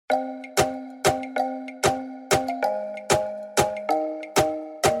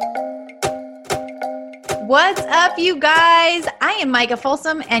What's up, you guys? I am Micah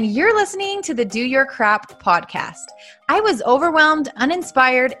Folsom, and you're listening to the Do Your Crap podcast. I was overwhelmed,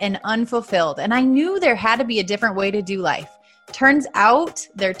 uninspired, and unfulfilled, and I knew there had to be a different way to do life. Turns out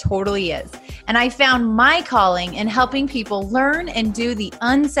there totally is. And I found my calling in helping people learn and do the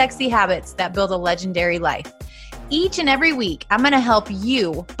unsexy habits that build a legendary life. Each and every week, I'm going to help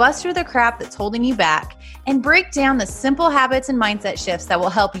you bust through the crap that's holding you back and break down the simple habits and mindset shifts that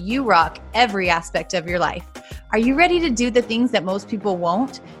will help you rock every aspect of your life. Are you ready to do the things that most people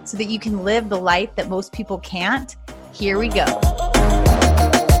won't so that you can live the life that most people can't? Here we go.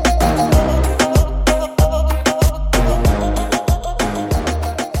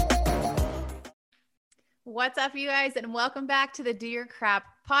 What's up, you guys, and welcome back to the Do Your Crap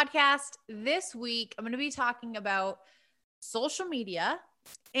podcast. This week, I'm going to be talking about social media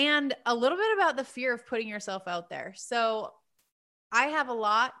and a little bit about the fear of putting yourself out there. So I have a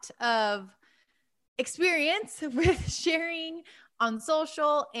lot of experience with sharing on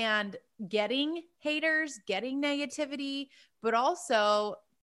social and getting haters, getting negativity, but also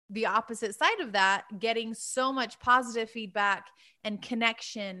the opposite side of that, getting so much positive feedback and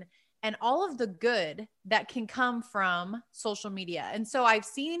connection and all of the good that can come from social media. And so I've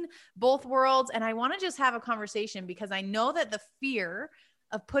seen both worlds, and I want to just have a conversation because I know that the fear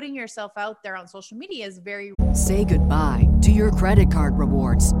of putting yourself out there on social media is very... Say goodbye to your credit card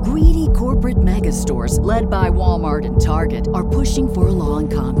rewards. Greedy corporate mega stores, led by Walmart and Target, are pushing for a law in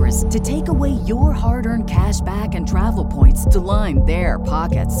Congress to take away your hard-earned cash back and travel points to line their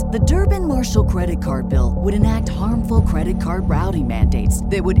pockets. The Durbin-Marshall credit card bill would enact harmful credit card routing mandates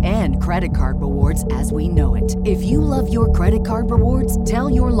that would end credit card rewards as we know it. If you love your credit card rewards, tell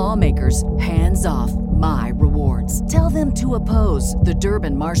your lawmakers, hands off my rewards. Tell them to oppose the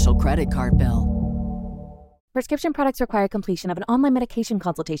Durbin-Marshall credit card bill. Prescription products require completion of an online medication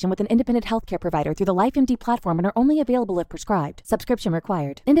consultation with an independent healthcare provider through the LifeMD platform and are only available if prescribed. Subscription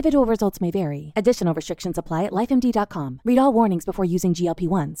required. Individual results may vary. Additional restrictions apply at lifemd.com. Read all warnings before using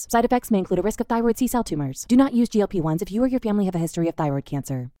GLP-1s. Side effects may include a risk of thyroid C-cell tumors. Do not use GLP-1s if you or your family have a history of thyroid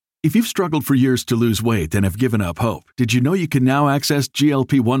cancer. If you've struggled for years to lose weight and have given up hope, did you know you can now access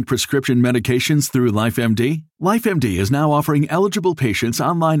GLP-1 prescription medications through LifeMD? LifeMD is now offering eligible patients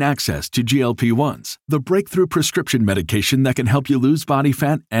online access to GLP-1s, the breakthrough prescription medication that can help you lose body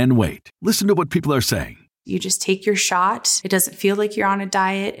fat and weight. Listen to what people are saying. You just take your shot. It doesn't feel like you're on a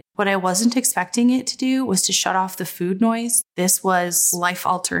diet. What I wasn't expecting it to do was to shut off the food noise. This was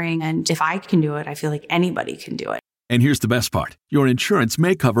life-altering, and if I can do it, I feel like anybody can do it. And here's the best part. Your insurance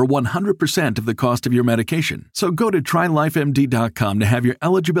may cover 100% of the cost of your medication. So go to trylifemd.com to have your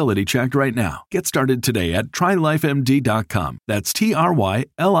eligibility checked right now. Get started today at trylifemd.com. That's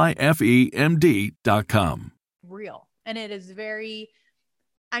trylifemd.com. Real. And it is very,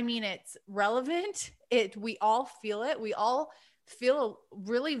 it's relevant. We all feel it. We all feel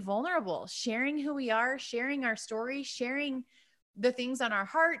really vulnerable, sharing who we are, sharing our story, sharing the things on our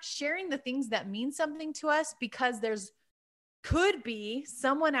heart, sharing the things that mean something to us, because could be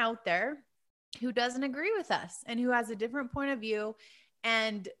someone out there who doesn't agree with us and who has a different point of view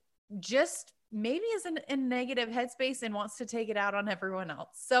and just maybe is in a negative headspace and wants to take it out on everyone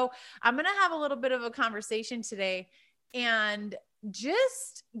else. So I'm going to have a little bit of a conversation today and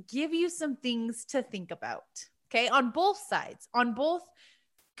just give you some things to think about. Okay. On both sides, on both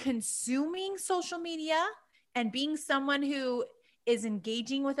consuming social media and being someone who is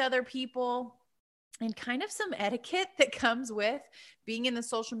engaging with other people, and kind of some etiquette that comes with being in the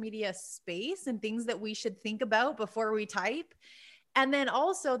social media space and things that we should think about before we type. And then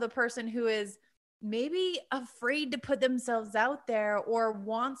also the person who is maybe afraid to put themselves out there or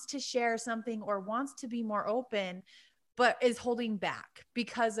wants to share something or wants to be more open, but is holding back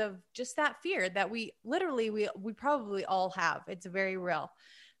because of just that fear that we probably all have. It's very real.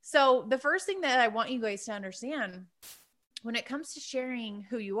 So the first thing that I want you guys to understand when it comes to sharing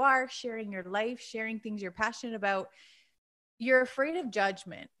who you are, sharing your life, sharing things you're passionate about, you're afraid of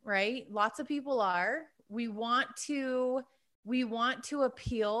judgment, right? Lots of people are. We want to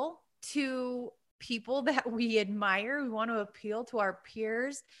appeal to people that we admire. We want to appeal to our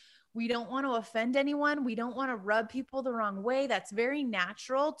peers. We don't want to offend anyone. We don't want to rub people the wrong way. That's very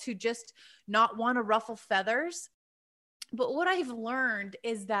natural to just not want to ruffle feathers. But what I've learned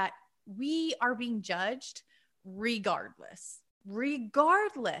is that we are being judged regardless.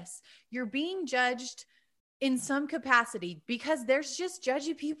 You're being judged in some capacity because there's just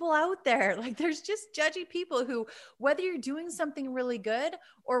judgy people out there. Like there's just judgy people who, whether you're doing something really good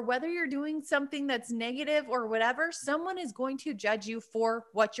or whether you're doing something that's negative or whatever, someone is going to judge you for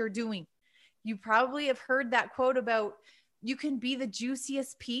what you're doing. You probably have heard that quote about you can be the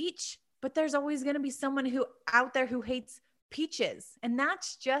juiciest peach, but there's always going to be someone who out there who hates peaches. And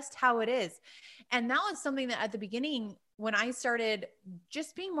that's just how it is. And that was something that at the beginning, when I started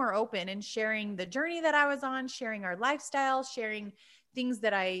just being more open and sharing the journey that I was on, sharing our lifestyle, sharing things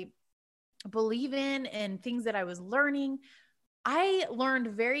that I believe in and things that I was learning, I learned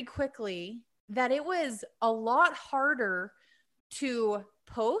very quickly that it was a lot harder to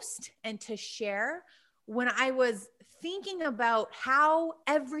post and to share when I was thinking about how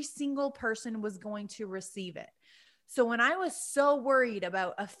every single person was going to receive it. So when I was so worried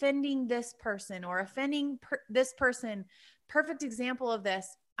about offending this person or offending this person, perfect example of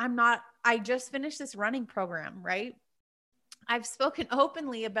this, I just finished this running program, right? I've spoken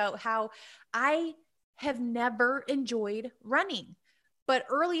openly about how I have never enjoyed running, but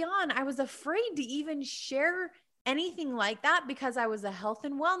early on I was afraid to even share anything like that because I was a health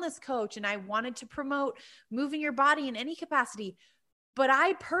and wellness coach and I wanted to promote moving your body in any capacity. But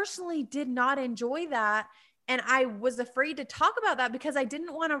I personally did not enjoy that. And I was afraid to talk about that because I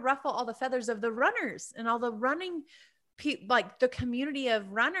didn't want to ruffle all the feathers of the runners and all the running, like the community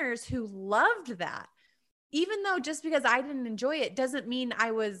of runners who loved that. Even though just because I didn't enjoy it doesn't mean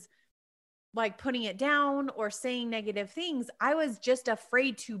I was like putting it down or saying negative things. I was just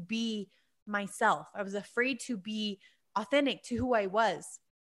afraid to be myself. I was afraid to be authentic to who I was.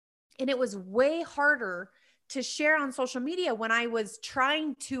 And it was way harder to share on social media when I was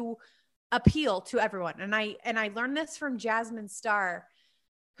trying to appeal to everyone. And I learned this from Jasmine Star,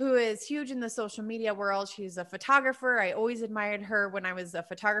 who is huge in the social media world. She's a photographer. I always admired her when I was a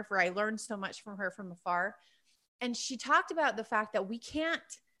photographer. I learned so much from her from afar. And she talked about the fact that we can't,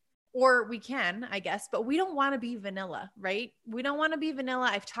 or we can, I guess, but we don't want to be vanilla, right? We don't want to be vanilla.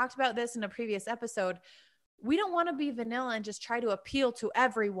 I've talked about this in a previous episode. We don't want to be vanilla and just try to appeal to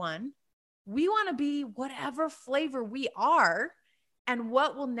everyone. We want to be whatever flavor we are. And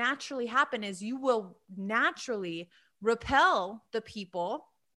what will naturally happen is you will naturally repel the people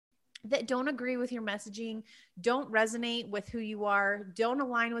that don't agree with your messaging, don't resonate with who you are, don't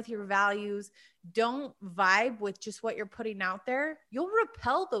align with your values, don't vibe with just what you're putting out there. You'll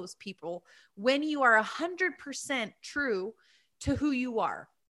repel those people when you are 100% true to who you are.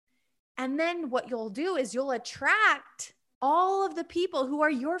 And then what you'll do is you'll attract all of the people who are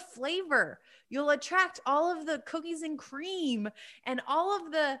your flavor. You'll attract all of the cookies and cream and all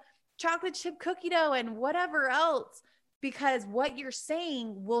of the chocolate chip cookie dough and whatever else, because what you're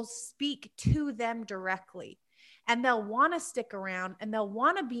saying will speak to them directly. And they'll want to stick around and they'll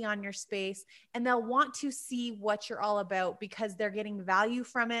want to be on your space and they'll want to see what you're all about because they're getting value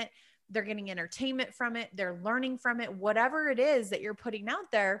from it. They're getting entertainment from it. They're learning from it. Whatever it is that you're putting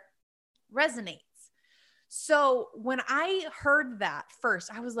out there resonates. So when I heard that first,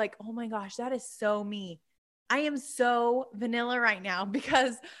 I was like, oh my gosh, that is so me. I am so vanilla right now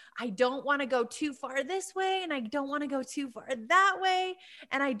because I don't want to go too far this way and I don't want to go too far that way.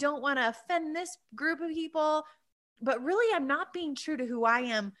 And I don't want to offend this group of people, but really I'm not being true to who I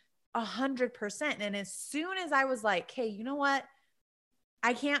am 100%. And as soon as I was like, hey, you know what?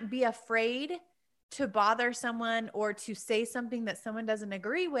 I can't be afraid to bother someone or to say something that someone doesn't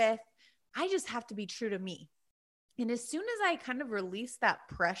agree with. I just have to be true to me. And as soon as I kind of released that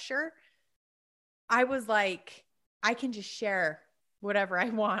pressure, I was like, I can just share whatever I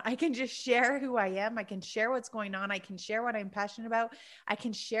want. I can just share who I am. I can share what's going on. I can share what I'm passionate about. I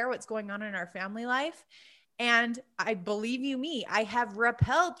can share what's going on in our family life. And I believe you me, I have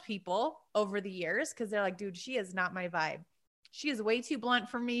repelled people over the years because they're like, dude, she is not my vibe. She is way too blunt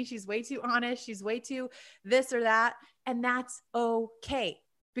for me. She's way too honest. She's way too this or that. And that's okay.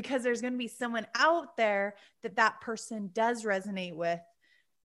 Because there's going to be someone out there that person does resonate with,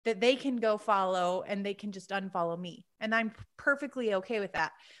 that they can go follow and they can just unfollow me. And I'm perfectly okay with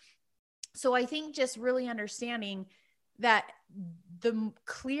that. So I think just really understanding that the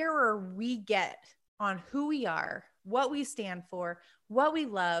clearer we get on who we are, what we stand for, what we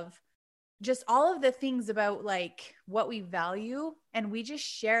love, just all of the things about like what we value, and we just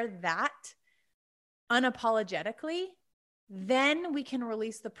share that unapologetically, then we can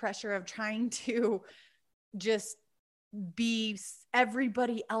release the pressure of trying to just be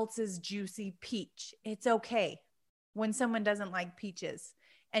everybody else's juicy peach. It's okay when someone doesn't like peaches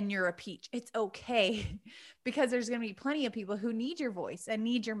and you're a peach. It's okay because there's going to be plenty of people who need your voice and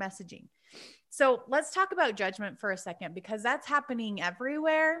need your messaging. So let's talk about judgment for a second, because that's happening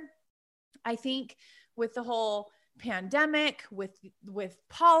everywhere. I think with the whole pandemic, with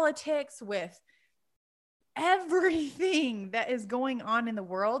politics, with everything that is going on in the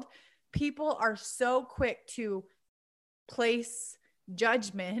world, people are so quick to place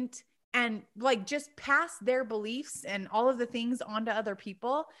judgment and like just pass their beliefs and all of the things onto other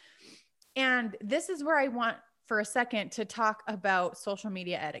people. And this is where I want for a second to talk about social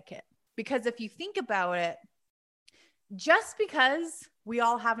media etiquette, because if you think about it, just because we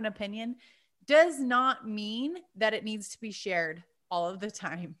all have an opinion does not mean that it needs to be shared all of the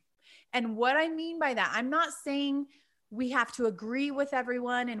time. And what I mean by that, I'm not saying we have to agree with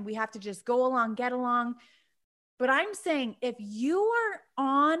everyone and we have to just go along, get along. But I'm saying if you are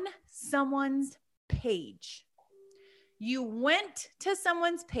on someone's page, you went to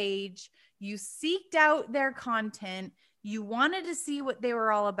someone's page, you seeked out their content, you wanted to see what they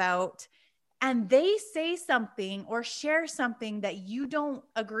were all about, and they say something or share something that you don't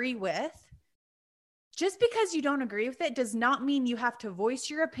agree with, just because you don't agree with it does not mean you have to voice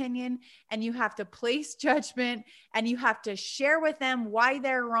your opinion and you have to place judgment and you have to share with them why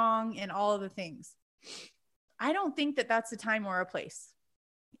they're wrong and all of the things. I don't think that that's a time or a place.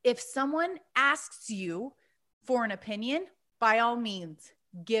 If someone asks you for an opinion, by all means,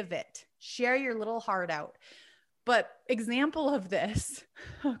 give it. Share your little heart out. But example of this,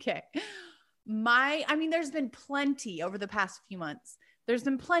 okay. There's been plenty over the past few months. There's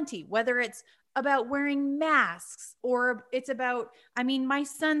been plenty, whether it's about wearing masks or it's about, my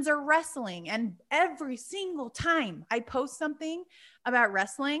sons are wrestling, and every single time I post something about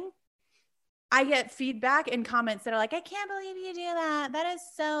wrestling, I get feedback and comments that are like, I can't believe you do that.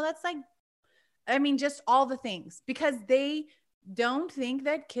 Just all the things, because they don't think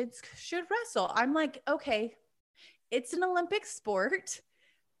that kids should wrestle. I'm like, okay, it's an Olympic sport.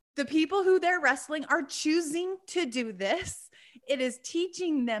 The people who they're wrestling are choosing to do this. It is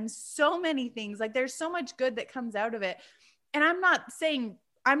teaching them so many things. Like, there's so much good that comes out of it. And I'm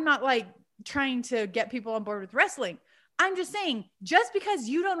not like trying to get people on board with wrestling. I'm just saying, just because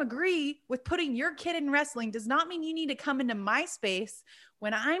you don't agree with putting your kid in wrestling does not mean you need to come into my space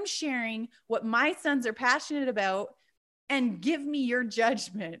when I'm sharing what my sons are passionate about and give me your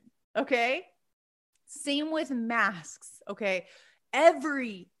judgment. Okay. Same with masks. Okay.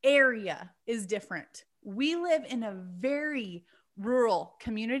 Every area is different. We live in a very rural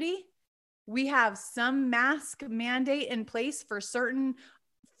community. We have some mask mandate in place for certain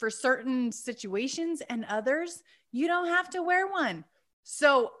situations, and others, you don't have to wear one.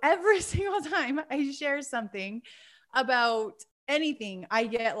 So every single time I share something about anything, I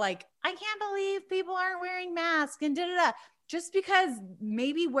get like, I can't believe people aren't wearing masks and da-da-da. Just because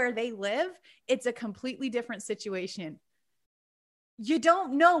maybe where they live, it's a completely different situation. You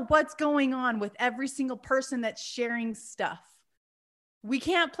don't know what's going on with every single person that's sharing stuff. We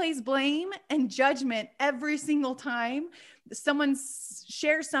can't place blame and judgment every single time someone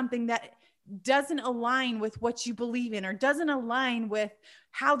shares something that doesn't align with what you believe in or doesn't align with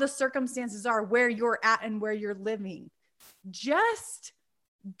how the circumstances are where you're at and where you're living. Just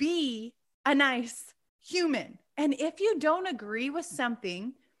be a nice human. And if you don't agree with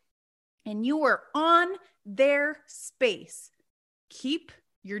something and you are on their space, keep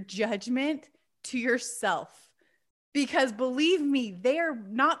your judgment to yourself. Because believe me, they are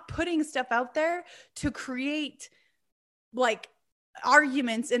not putting stuff out there to create like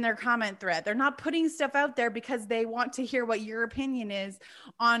arguments in their comment thread. They're not putting stuff out there because they want to hear what your opinion is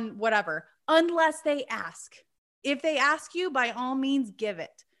on whatever, unless they ask. If they ask you, by all means, give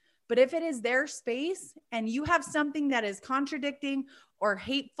it. But if it is their space and you have something that is contradicting or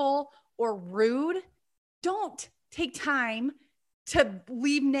hateful or rude, don't take time to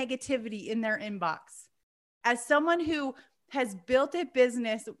leave negativity in their inbox. As someone who has built a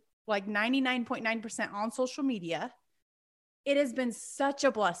business like 99.9% on social media, it has been such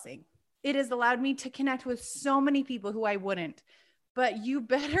a blessing. It has allowed me to connect with so many people who I wouldn't. But you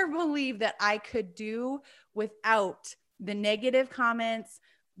better believe that I could do without the negative comments,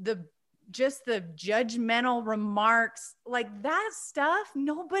 the judgmental remarks, like that stuff.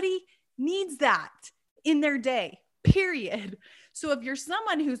 Nobody needs that in their day, period. So if you're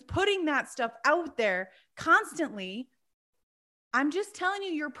someone who's putting that stuff out there constantly, I'm just telling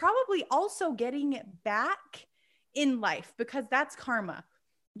you, you're probably also getting it back in life, because that's karma.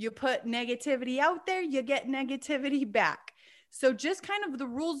 You put negativity out there, you get negativity back. So just kind of the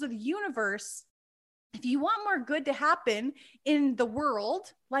rules of the universe. If you want more good to happen in the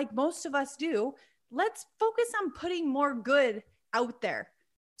world, like most of us do, let's focus on putting more good out there.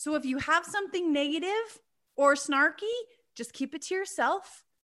 So if you have something negative or snarky, just keep it to yourself.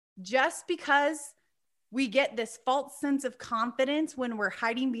 Just because we get this false sense of confidence when we're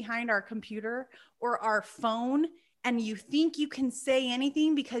hiding behind our computer or our phone, and you think you can say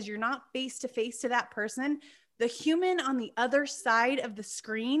anything because you're not face to face to that person. The human on the other side of the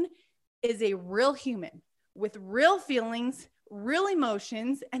screen is a real human with real feelings, real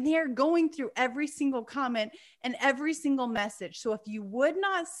emotions, and they are going through every single comment and every single message. So if you would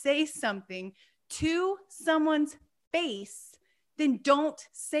not say something to someone's face, then don't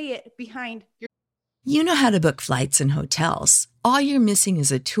say it behind your. You know how to book flights and hotels. All you're missing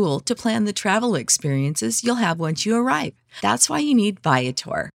is a tool to plan the travel experiences you'll have once you arrive. That's why you need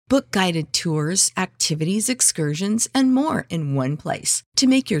Viator. Book guided tours, activities, excursions, and more in one place to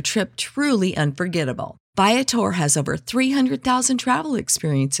make your trip truly unforgettable. Viator has over 300,000 travel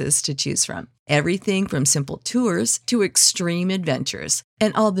experiences to choose from. Everything from simple tours to extreme adventures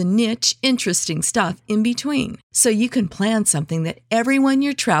and all the niche, interesting stuff in between. So you can plan something that everyone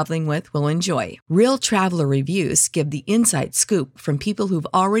you're traveling with will enjoy. Real traveler reviews give the inside scoop from people who've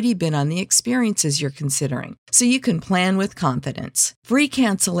already been on the experiences you're considering. So you can plan with confidence. Free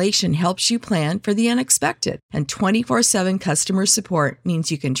cancellation helps you plan for the unexpected. And 24/7 customer support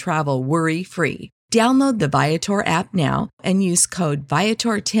means you can travel worry-free. Download the Viator app now and use code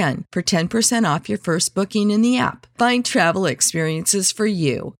Viator10 for 10% off your first booking in the app. Find travel experiences for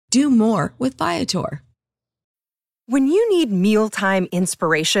you. Do more with Viator. When you need mealtime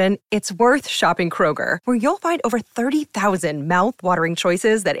inspiration, it's worth shopping Kroger, where you'll find over 30,000 mouth-watering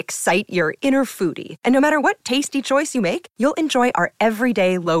choices that excite your inner foodie. And no matter what tasty choice you make, you'll enjoy our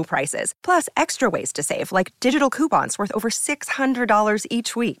everyday low prices, plus extra ways to save, like digital coupons worth over $600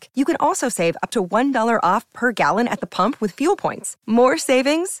 each week. You can also save up to $1 off per gallon at the pump with fuel points. More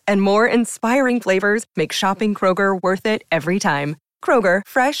savings and more inspiring flavors make shopping Kroger worth it every time. Kroger,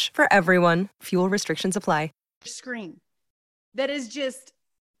 fresh for everyone. Fuel restrictions apply. Screen that is just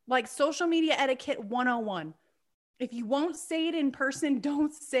like social media etiquette 101. If you won't say it in person,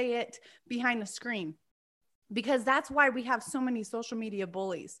 don't say it behind the screen, because that's why we have so many social media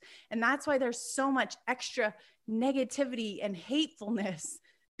bullies. And that's why there's so much extra negativity and hatefulness,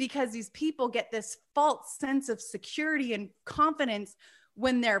 because these people get this false sense of security and confidence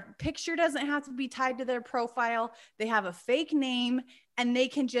when their picture doesn't have to be tied to their profile. They have a fake name and they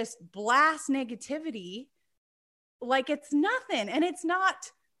can just blast negativity like it's nothing. And it's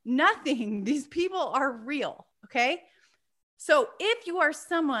not nothing. These people are real. Okay. So if you are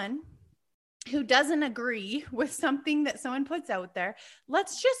someone who doesn't agree with something that someone puts out there,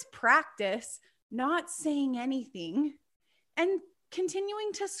 let's just practice not saying anything and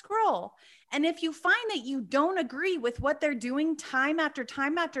continuing to scroll. And if you find that you don't agree with what they're doing time after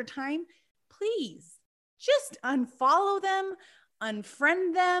time after time, please just unfollow them,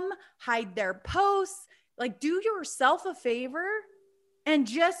 unfriend them, hide their posts. Like, do yourself a favor and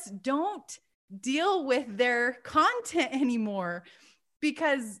just don't deal with their content anymore,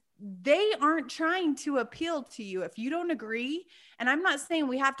 because they aren't trying to appeal to you. If you don't agree, and I'm not saying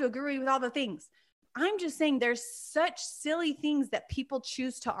we have to agree with all the things, I'm just saying there's such silly things that people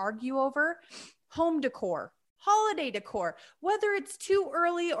choose to argue over. Home decor, holiday decor, whether it's too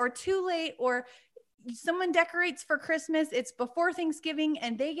early or too late, or someone decorates for Christmas, it's before Thanksgiving,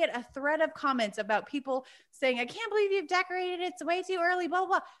 and they get a thread of comments about people saying, I can't believe you've decorated, it's way too early, blah, blah,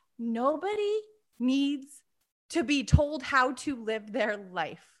 blah. Nobody needs to be told how to live their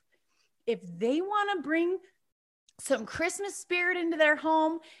life. If they want to bring some Christmas spirit into their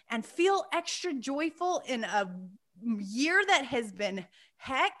home and feel extra joyful in a year that has been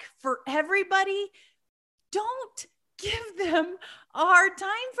heck for everybody, don't give them a hard time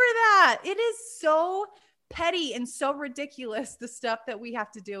for that. It is so petty and so ridiculous, the stuff that we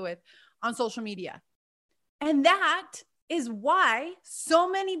have to deal with on social media. And that is why so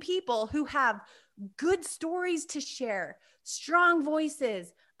many people who have good stories to share, strong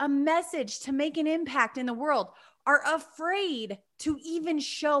voices, a message to make an impact in the world, are afraid to even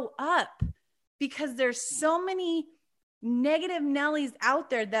show up, because there's so many negative Nellies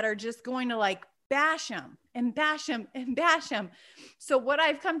out there that are just going to like bash them and bash them and bash them. So what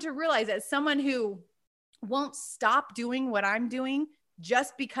I've come to realize, as someone who won't stop doing what I'm doing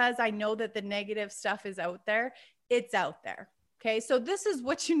just because I know that the negative stuff is out there, it's out there. Okay. So this is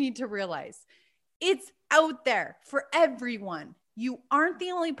what you need to realize. It's out there for everyone. You aren't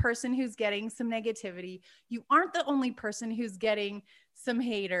the only person who's getting some negativity. You aren't the only person who's getting some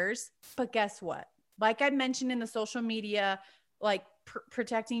haters. But guess what? Like I mentioned in the social media, like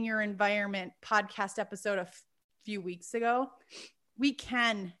protecting your environment podcast episode a few weeks ago, we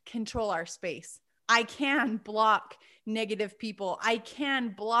can control our space. I can block negative people. I can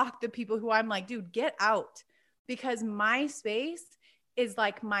block the people who I'm like, dude, get out, because my space is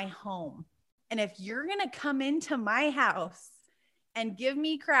like my home. And if you're going to come into my house and give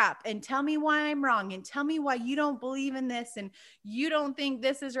me crap and tell me why I'm wrong and tell me why you don't believe in this and you don't think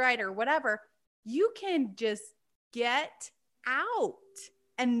this is right or whatever, you can just get out.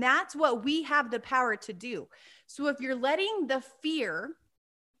 And that's what we have the power to do. So if you're letting the fear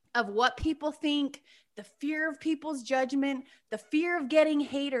of what people think, the fear of people's judgment, the fear of getting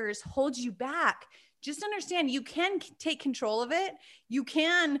haters hold you back, just understand you can take control of it. You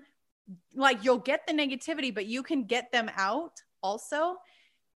can, like, you'll get the negativity, but you can get them out also.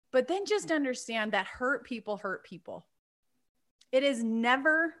 But then just understand that hurt people hurt people. It is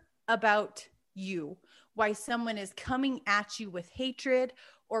never about you, why someone is coming at you with hatred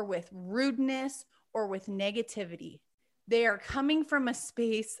or with rudeness or with negativity. They are coming from a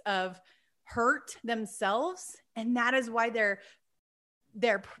space of hurt themselves. And that is why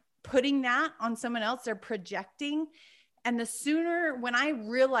they're putting that on someone else. They're projecting. And the sooner, when I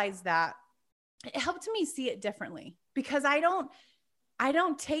realized that, it helped me see it differently, because I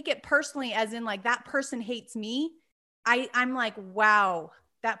don't take it personally as in like that person hates me. I'm like, wow,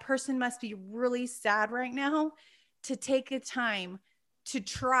 that person must be really sad right now to take the time to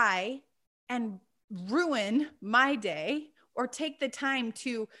try and ruin my day, or take the time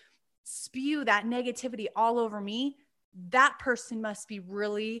to spew that negativity all over me. That person must be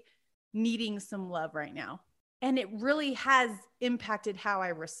really needing some love right now. And it really has impacted how I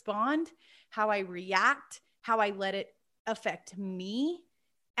respond, how I react, how I let it affect me.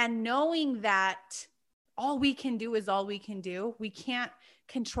 And knowing that all we can do is all we can do. We can't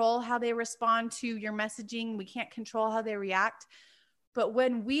control how they respond to your messaging. We can't control how they react. But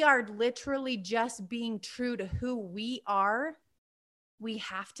when we are literally just being true to who we are, we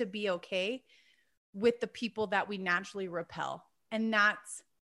have to be okay with the people that we naturally repel. And that's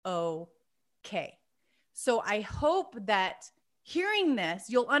okay. So I hope that hearing this,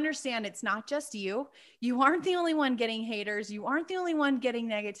 you'll understand it's not just you. You aren't the only one getting haters. You aren't the only one getting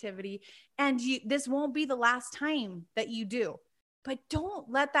negativity. And this won't be the last time that you do. But don't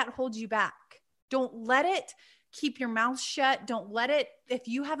let that hold you back. Don't let it keep your mouth shut. Don't let it, if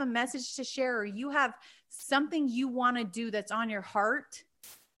you have a message to share or you have something you want to do that's on your heart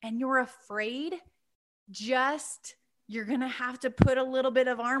and you're afraid, you're going to have to put a little bit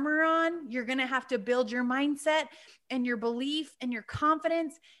of armor on. You're going to have to build your mindset and your belief and your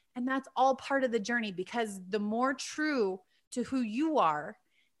confidence. And that's all part of the journey, because the more true to who you are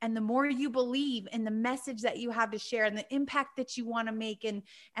and the more you believe in the message that you have to share and the impact that you want to make and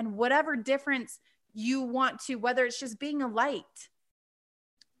whatever difference you want to, whether it's just being a light,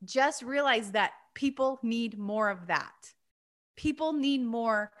 just realize that people need more of that. People need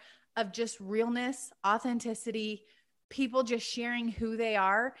more of just realness, authenticity, people just sharing who they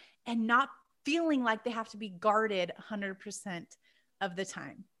are and not feeling like they have to be guarded 100% of the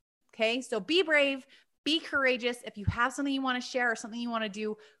time. Okay. So be brave, be courageous. If you have something you want to share or something you want to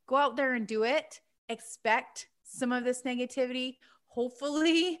do, go out there and do it. Expect some of this negativity.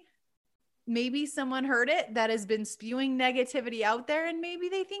 Hopefully, maybe someone heard it that has been spewing negativity out there, and maybe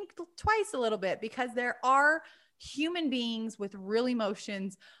they think twice a little bit, because there are human beings with real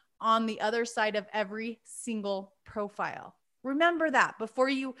emotions on the other side of every single profile. Remember that before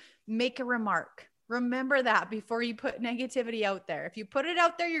you make a remark. Remember that before you put negativity out there. If you put it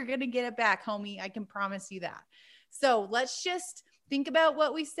out there, you're going to get it back, homie. I can promise you that. So let's just think about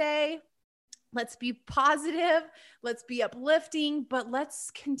what we say. Let's be positive. Let's be uplifting, but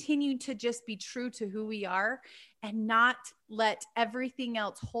let's continue to just be true to who we are and not let everything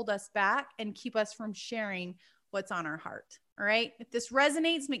else hold us back and keep us from sharing what's on our heart. All right. If this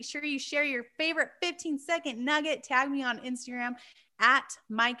resonates, make sure you share your favorite 15-second nugget. Tag me on Instagram at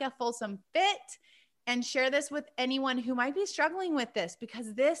Micah Folsom Fit and share this with anyone who might be struggling with this,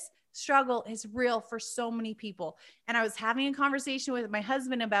 because this struggle is real for so many people. And I was having a conversation with my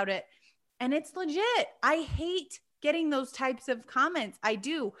husband about it, and it's legit. I hate getting those types of comments. I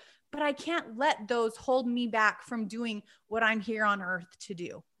do, but I can't let those hold me back from doing what I'm here on earth to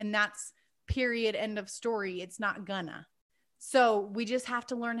do. And that's period, end of story. It's not gonna. So we just have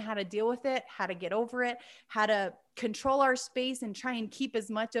to learn how to deal with it, how to get over it, how to control our space and try and keep as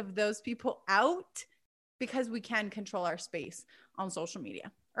much of those people out, because we can control our space on social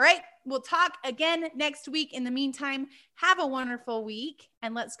media. All right. We'll talk again next week. In the meantime, have a wonderful week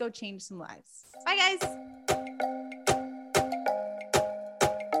and let's go change some lives. Bye, guys.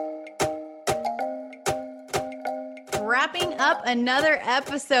 Wrapping up another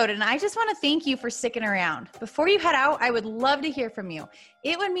episode, and I just want to thank you for sticking around. Before you head out, I would love to hear from you.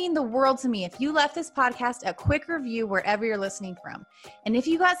 It would mean the world to me if you left this podcast a quick review wherever you're listening from. And if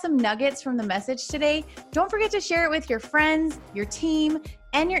you got some nuggets from the message today, don't forget to share it with your friends, your team,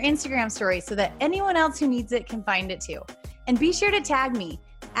 and your Instagram story so that anyone else who needs it can find it too. And be sure to tag me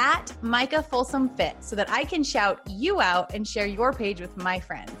at Micah Folsom Fit so that I can shout you out and share your page with my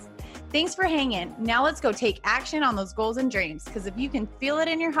friends. Thanks for hanging. Now let's go take action on those goals and dreams, because if you can feel it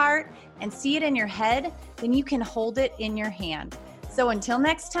in your heart and see it in your head, then you can hold it in your hand. So until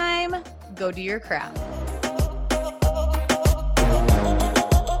next time, go do your crap.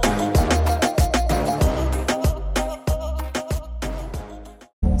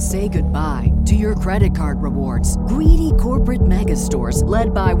 Say goodbye to your credit card rewards. Greedy corporate mega stores,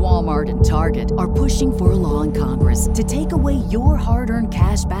 led by Walmart and Target, are pushing for a law in Congress to take away your hard-earned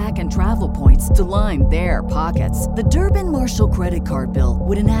cash back and travel points to line their pockets. The Durbin-Marshall credit card bill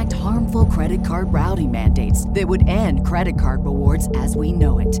would enact harmful credit card routing mandates that would end credit card rewards as we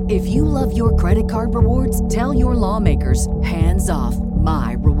know it. If you love your credit card rewards, tell your lawmakers, hands off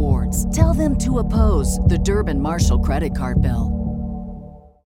my rewards. Tell them to oppose the Durbin-Marshall credit card bill.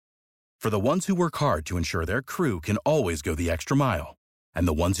 For the ones who work hard to ensure their crew can always go the extra mile, and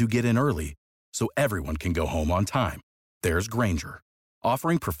the ones who get in early so everyone can go home on time, there's Grainger,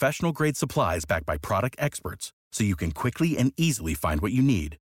 offering professional-grade supplies backed by product experts so you can quickly and easily find what you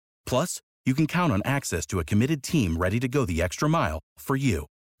need. Plus, you can count on access to a committed team ready to go the extra mile for you.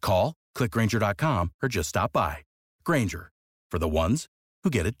 Call, click Grainger.com, or just stop by. Grainger, for the ones who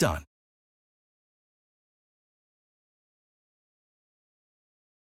get it done.